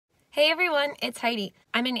Hey everyone, it's Heidi.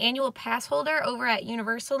 I'm an annual pass holder over at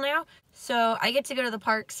Universal now, so I get to go to the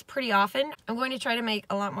parks pretty often. I'm going to try to make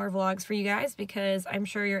a lot more vlogs for you guys because I'm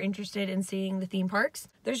sure you're interested in seeing the theme parks.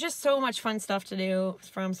 There's just so much fun stuff to do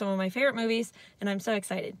from some of my favorite movies, and I'm so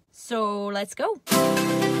excited. So let's go!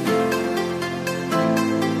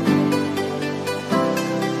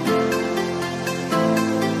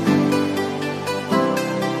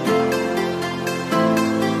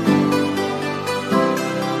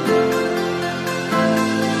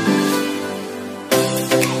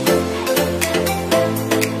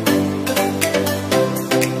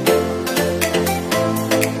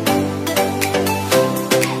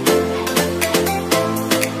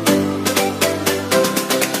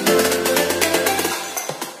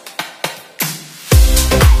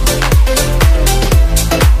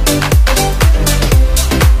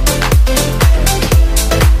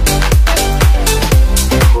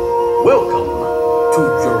 Welcome to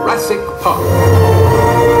Jurassic Park.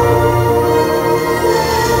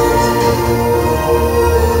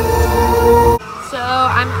 So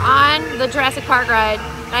I'm on the Jurassic Park ride.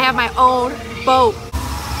 I have my own boat.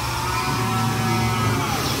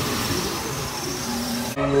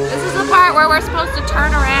 This is the part where we're supposed to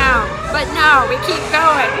turn around, but no, we keep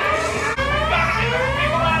going.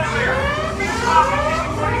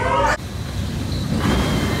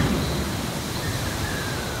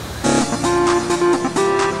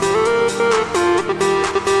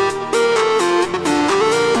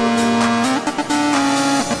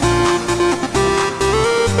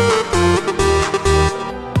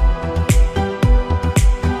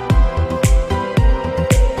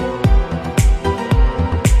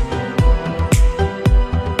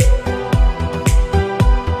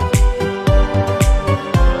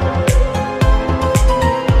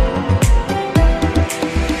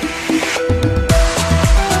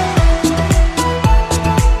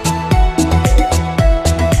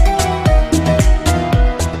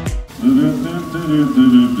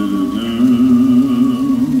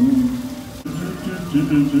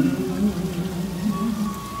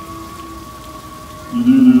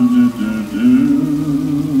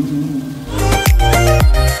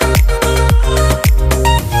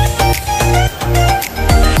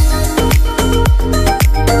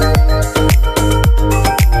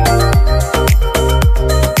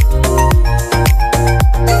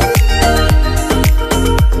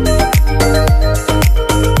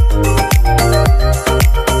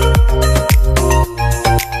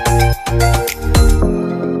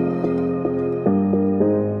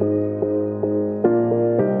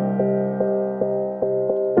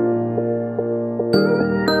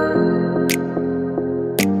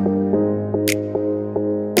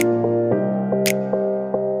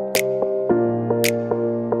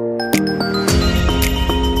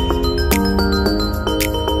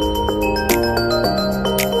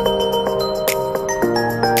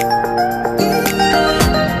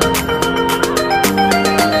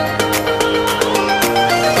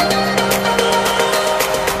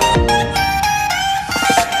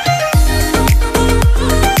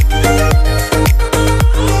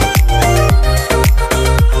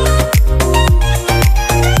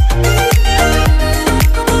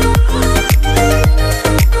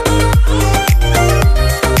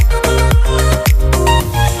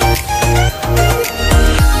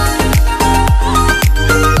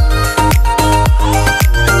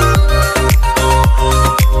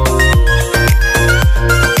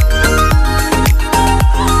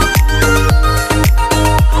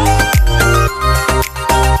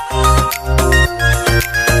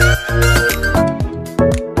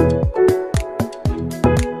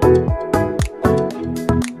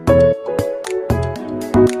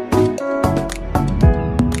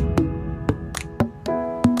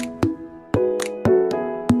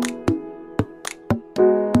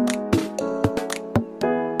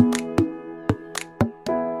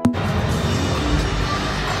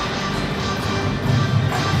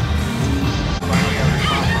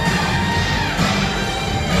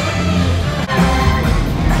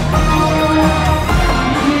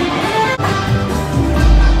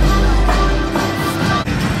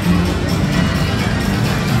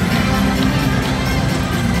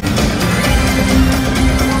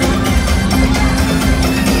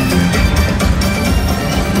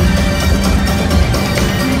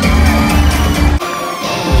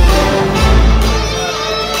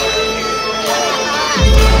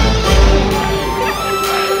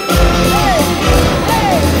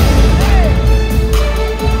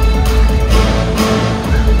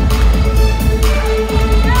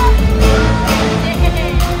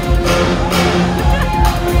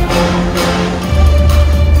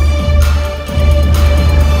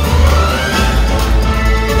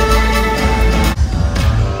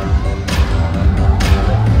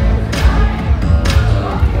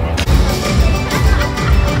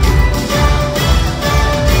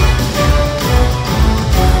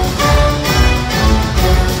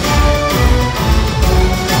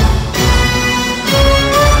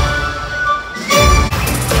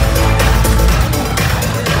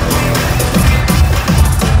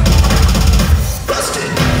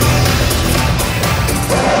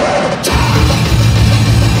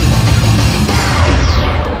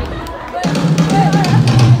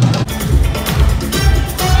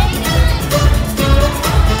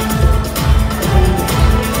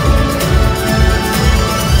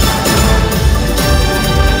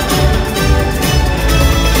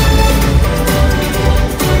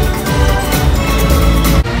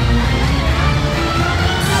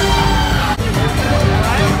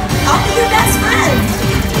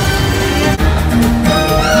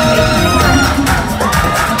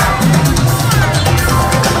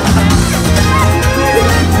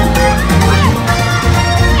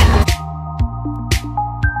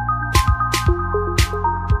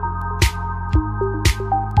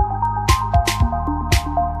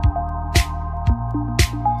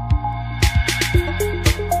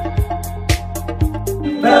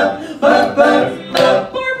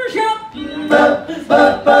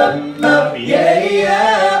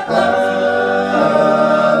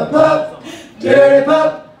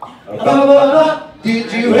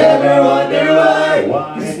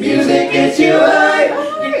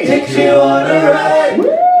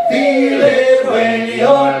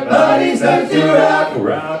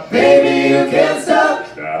 you can't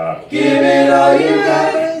stop. Give it all you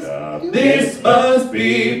got. This must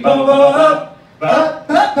be up.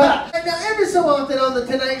 And now every so often on the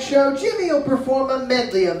Tonight Show, Jimmy will perform a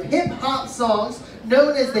medley of hip-hop songs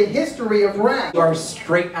known as the history of rap. You are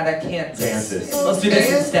straight out of Kansas. Let's do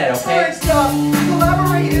this instead, okay? Alright, stop.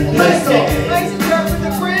 Collaborate in this song. Nice and rap with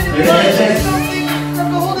a friend. Something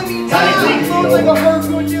from the holding me down. Flows like a heart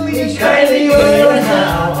going Jilly and shiny. I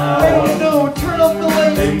don't know. Turn off the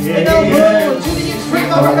lights and I'll roll to the extreme.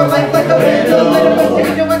 I'll rock a mic like a band. Let it go, take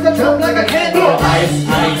it to myself, jump like a candle. Ice,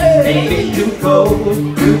 baby, you go.